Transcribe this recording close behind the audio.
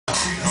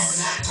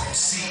I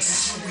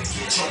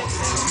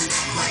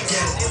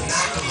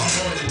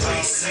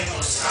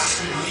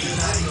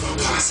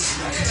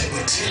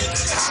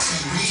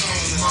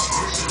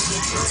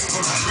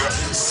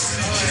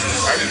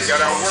just got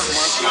out of work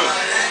myself.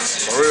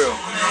 For real?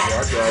 Yeah,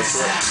 I drive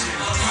truck.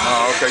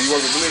 Oh, okay. You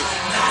work with Blitz?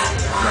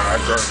 Nah, I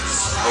drive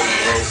over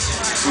the road.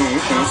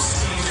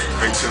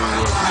 Make sure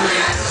it works.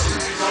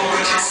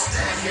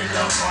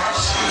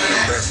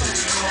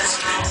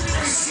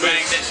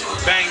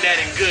 Bang that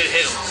in good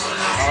health.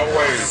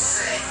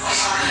 Always.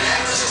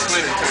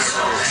 Plenty of time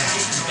for it.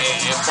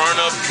 And burn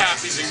up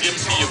copies and give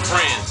them to your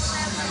friends.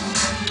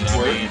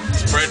 Word.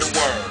 Spread the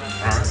word.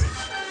 Alright.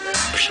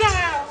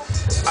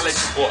 I'll let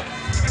you boy.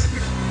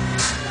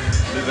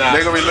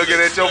 They gonna be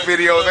looking at your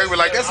videos. They be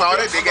like, that's all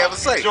that nigga ever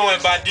say.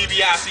 Joined by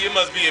DiBiase. It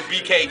must be a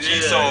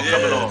BKG song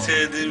coming on.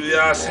 Ted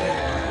DiBiase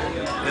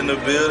in the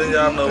building,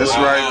 y'all know. That's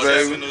right,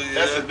 baby.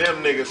 That's a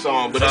them nigga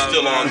song, but it's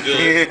still on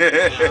good.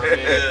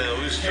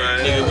 Yeah, we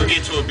straight. Nigga, we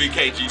get to a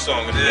BKG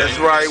song in the That's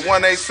right.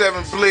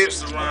 187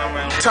 Blitz,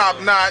 top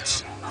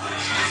notch.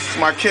 It's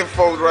my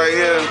kinfolk right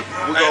here.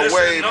 We go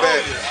way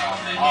back.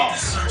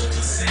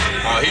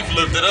 Oh, he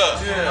flipped it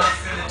up.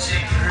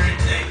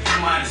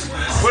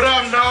 What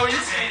up, Noise?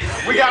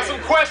 We got some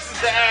questions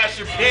to ask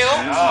you, Pimp.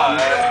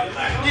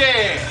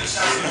 Yeah.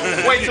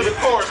 Wait till the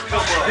chorus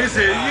come up. He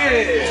said,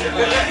 yeah.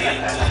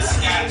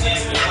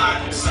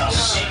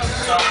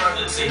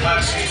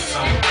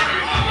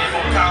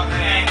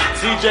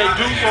 DJ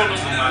Duke on the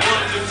 1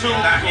 and 2,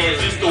 or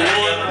just the 1. So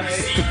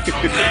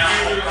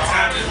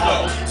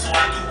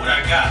I do what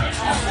I got. I'm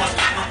supposed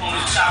to put on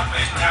the chopper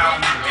and now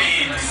I'm in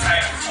bed and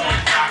sack on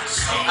the doctor.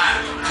 So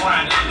I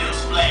grind a little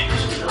splash.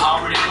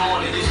 Already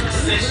going in this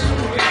position.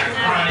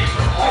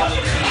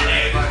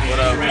 What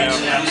up, man?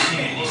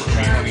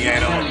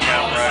 28 on the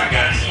camera, I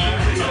guess.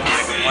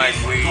 Nigga Mike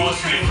Weed. New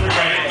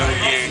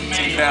year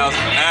 2009,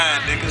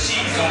 niggas.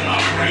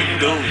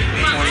 Dude,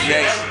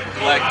 28.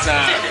 Black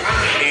time.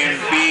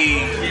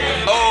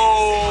 N.B.O.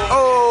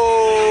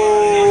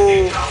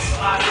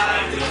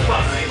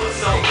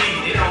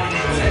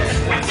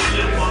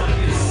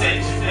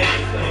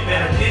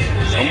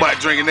 Somebody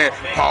drinking that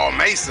Paul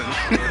Mason.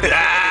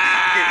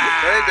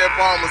 That ain't that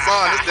Paul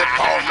Masson, it's that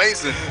Paul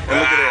Mason. And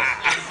look at that.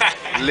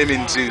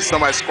 Lemon juice.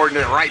 Somebody squirting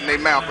it right in their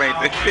mouth, ain't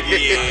they?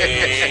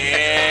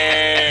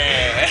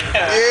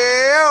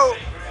 Yeah.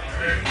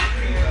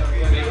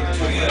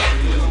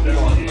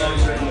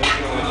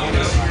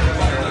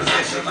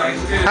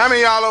 How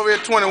many of y'all over here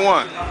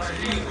 21?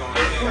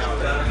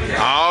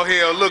 Oh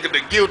hell, look at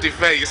the guilty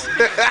face.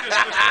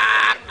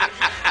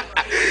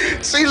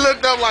 She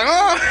looked up like,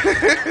 huh?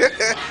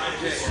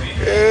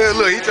 Yeah,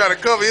 look, he trying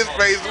to cover his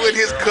face with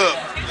his cup.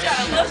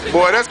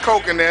 Boy, that's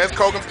Coke in there. That's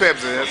Coke and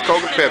Pepsi. That's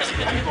Coke and Pepsi.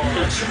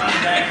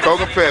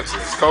 Coke and Pepsi.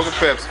 It's Coke and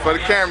Pepsi. For the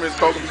camera, it's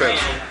Coke and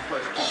Pepsi.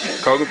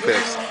 Coke and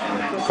Pepsi.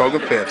 Coke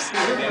and Pepsi.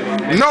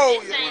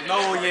 No.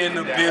 No, you're in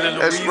the building.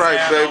 That's right,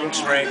 baby.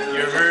 Track.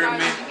 You heard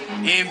me.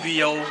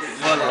 N.B.O.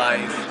 for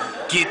life.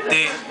 Get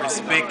that,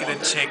 respect it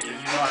and check it. You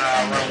know how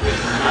I roll.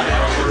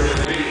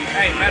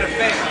 Hey, matter of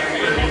fact,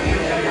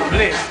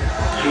 Blitz.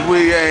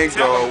 We ain't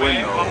going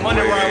no. My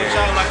money ride with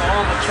y'all like a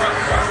armor truck.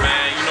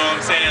 Man, you know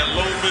what I'm saying?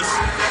 Loomis,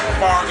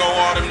 Fargo,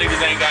 all them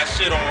niggas ain't got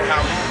shit on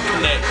how we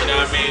connect, you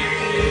know what I mean?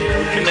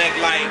 We connect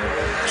like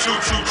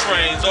choo-choo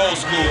trains, old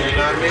school, you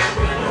know what I mean?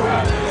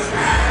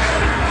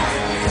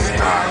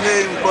 Stop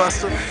hitting,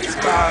 Buster.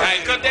 Stop.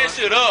 Hey, cut that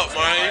shit up,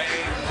 man.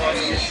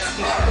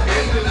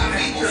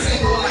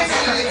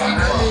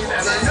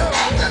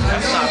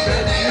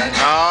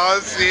 Oh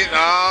shit,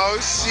 oh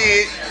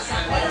shit.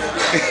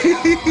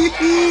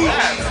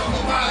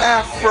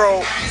 Afro.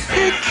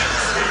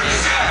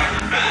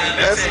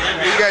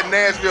 We got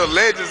Nashville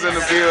legends in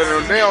the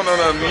building. They don't know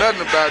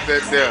nothing about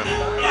that there.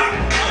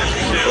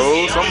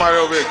 Oh, somebody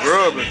over here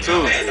grubbing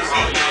too.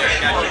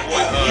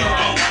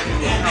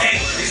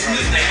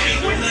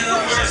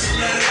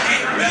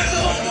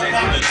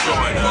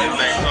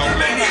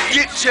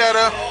 Get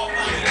cheddar.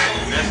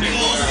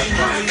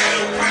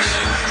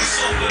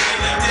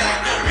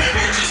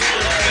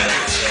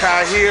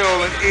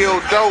 Cahill and Il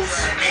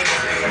Dose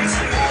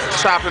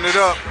chopping it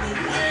up.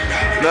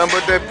 Nothing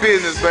but that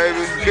business,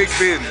 baby. Big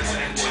business.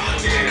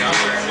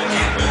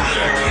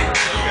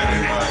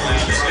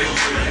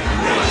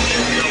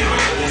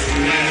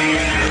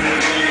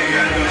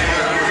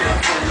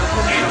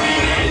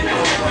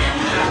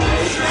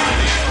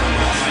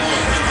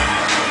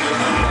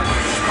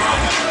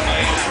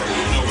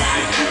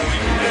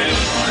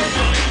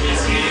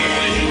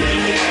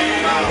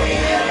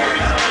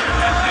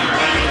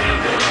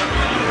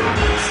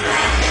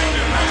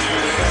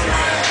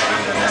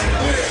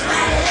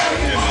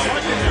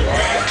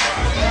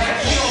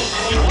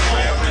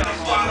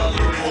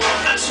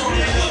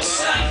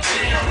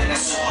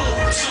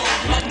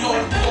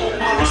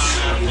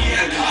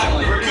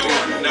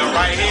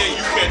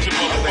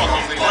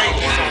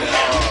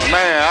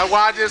 Man,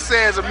 why I just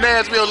said some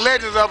Nashville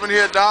legends up in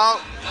here,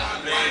 dog.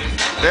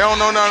 They don't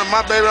know nothing.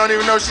 My baby don't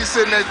even know she's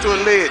sitting next to a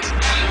ledge.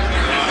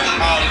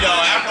 Oh, yo,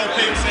 Afro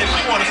Pig said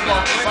she want to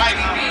smoke the fight.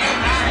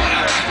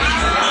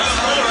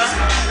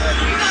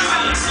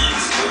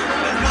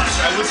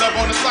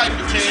 on the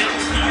cypher, King.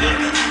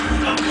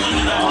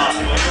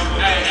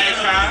 Hey,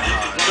 Kai.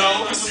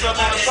 No, what's up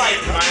on the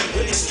cypher, man?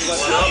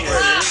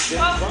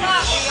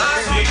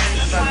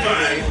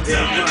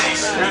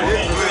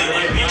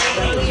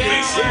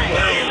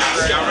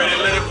 Y'all ready to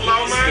let it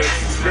flow, man?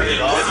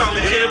 It's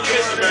only get a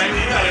picture, man.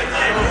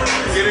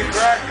 Get it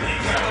crackin'.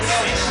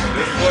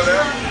 Just for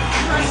that.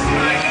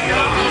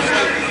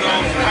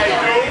 Hey,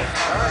 bro.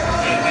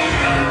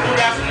 You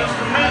got some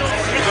instruments?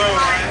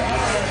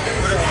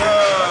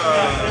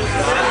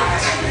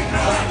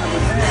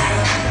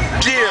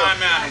 Yeah,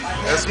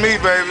 that's me,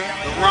 baby.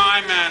 The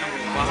rhyme animal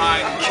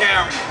behind the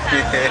camera.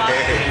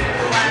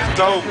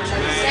 Dope, man.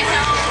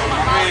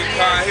 Man,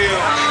 Kai Hill.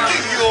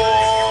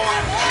 N.B.O.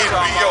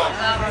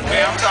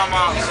 Man, I'm talking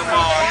about some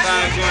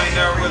things you ain't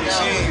never really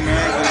seen,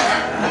 man.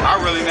 I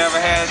really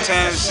never had a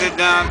chance to sit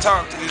down and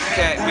talk to this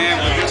cat, man.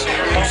 But this one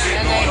really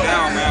shit going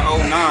down, man.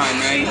 09,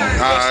 man.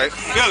 Alright.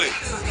 Feel it.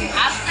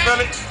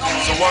 Feel it.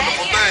 It's a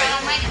wonderful thing.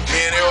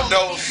 Me and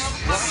N.B.O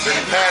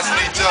been passing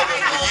each other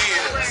for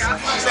years.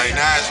 It's like,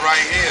 now it's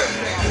right here.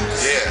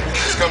 Yeah,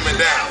 it's coming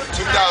down.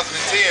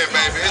 2010,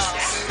 baby.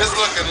 It's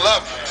looking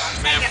lovely.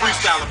 Man,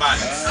 freestyle about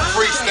it.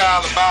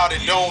 Freestyle about it,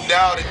 don't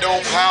doubt it,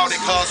 don't pout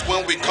it. Cause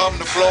when we come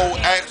to flow,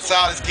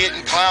 outside it's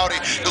getting cloudy.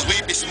 Cause we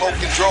be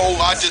smoking droll.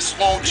 I just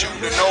want you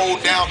to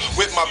know, down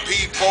with my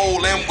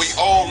people, and we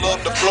all love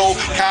the flow.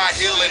 Kai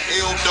Hill and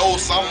N.B.O,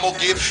 I'm gonna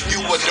give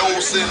you a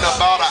dose in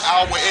about an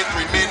hour and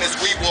 3 minutes.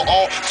 We will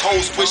all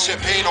toast, push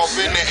champagne off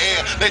in the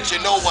air. Let you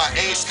know I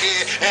ain't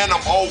scared, and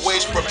I'm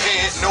always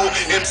prepared. No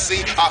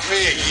MC, I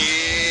fear,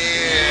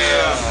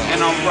 yeah.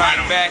 And I'm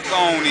right back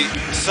on it.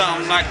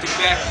 Something like the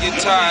back of your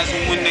tires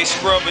and when they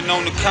scrubbing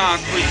on the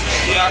concrete.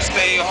 Yeah, I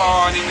stay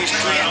hard in the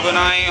street, but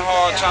I ain't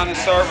hard trying to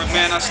serve it,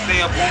 man. I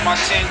stay up on my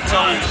 10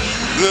 toes.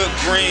 Good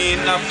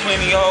green, not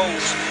plenty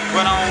hoes,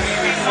 but I don't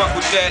even fuck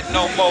with that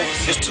no more.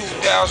 It's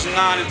 2009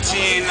 and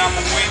 10,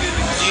 I'ma win it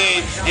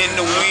again. In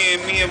the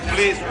wind, me and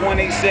Blitz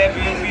 187,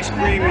 and we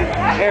screaming.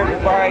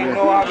 Everybody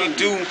know how we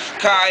do.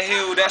 Kai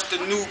Hill, that's the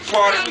new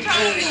part of the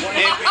crew.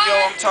 N.B.O,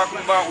 I'm talking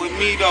about with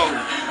me though.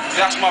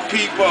 That's my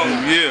people,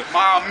 yeah,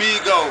 my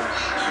amigo.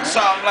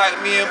 Something like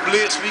me and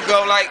Blitz, we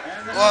go like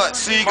what?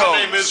 Seagull.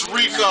 My name is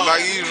Rico.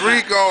 Like he's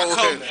Rico. I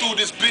come through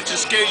this bitch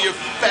and scare your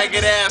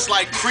faggot ass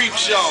like creep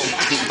show.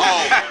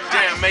 Oh,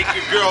 damn, make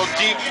your girl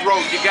deep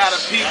throat. You got a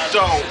peep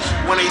though.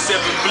 187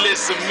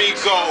 Bliss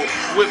Amigo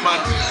with my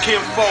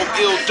kinfolk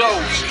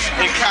N.B.O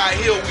and Kai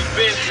Hill. We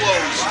been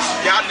close.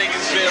 Y'all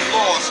niggas been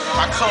lost.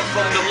 I come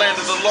from the land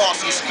of the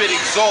lost and spit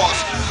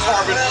exhaust.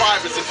 Carbon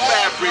fibers and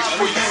fabrics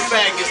for you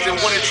faggots that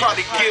wanna try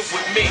to get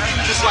with me.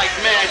 Just like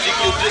magic,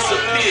 you'll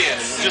disappear.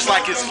 Just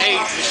like it's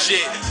AIDS and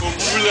shit. But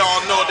we really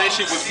all know that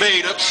shit was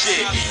made up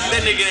shit.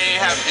 That nigga ain't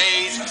have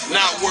AIDS,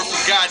 not worth a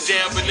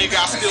goddamn, but nigga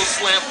I still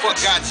slam.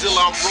 Fuck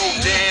Godzilla, I'm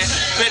Rodan.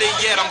 Better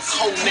yet, I'm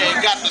Conan,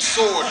 got the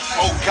sword.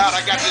 Oh God,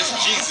 I got this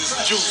Jesus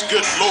juice,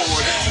 good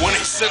Lord.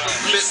 187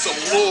 Blitz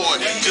Award,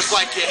 just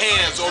like your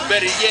hands, or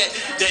better yet,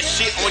 that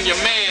shit on your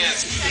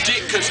man's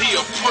dick, cause he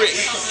a prick.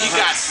 He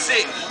got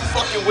sick,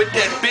 fucking with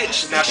that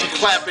bitch. Now she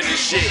clapping and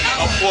shit.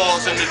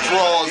 Applause in the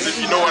drawers, if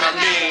you know what I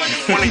mean.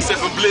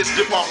 187 Blitz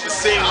dip off the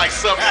scene like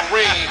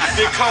submarine.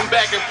 Then come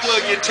back and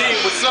plug your team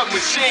with some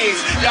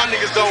machines. Y'all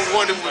niggas don't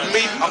want it with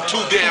me, I'm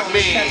too damn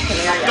mean.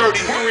 I'm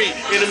 33,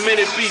 in a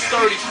minute be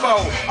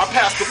 34. I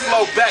pass the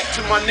flow back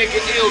to my nigga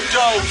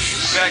N.B.O.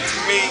 Back to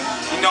me,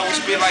 you know we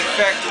spit like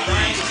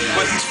factories,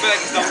 but these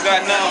facts don't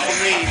got nothing for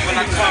me when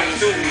I come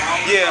through.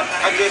 Yeah,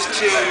 I just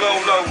chill low,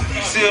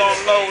 sit on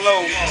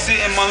low, sit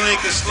in my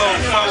Lincoln slow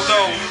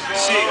photo.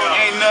 Shit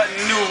ain't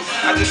nothing new.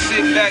 I just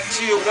sit back,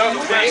 chill with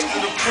the rest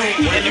of the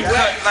crew, and it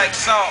cut like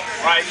salt.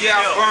 Yeah,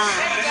 I burn.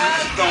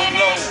 Don't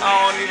know.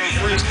 I don't even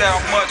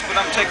freestyle much, but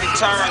I'm taking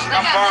turns and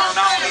I burn.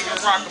 I don't even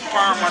rock a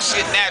perm. My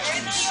shit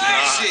natural.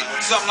 Shit,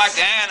 something like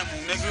the animal,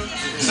 nigga.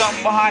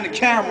 Something behind the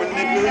camera,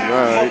 nigga.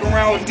 Smoke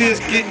around with this,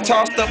 getting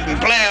tossed up and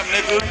blam,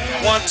 nigga.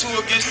 1-2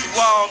 against the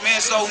wall, man,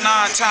 so 9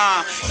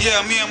 time.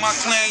 Yeah, me and my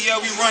clan, yeah,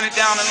 we run it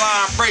down the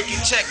line. Break it,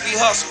 check, we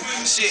hustle.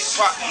 Shit,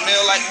 pop the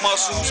nail like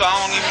muscles. I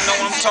don't even know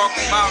what I'm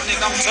talking about,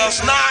 nigga. I'm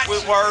just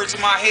with words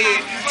in my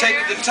head. Take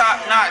it to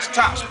top notch,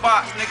 top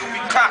spots, nigga. We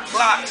cock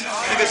blocks.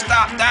 Nigga,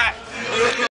 stop that.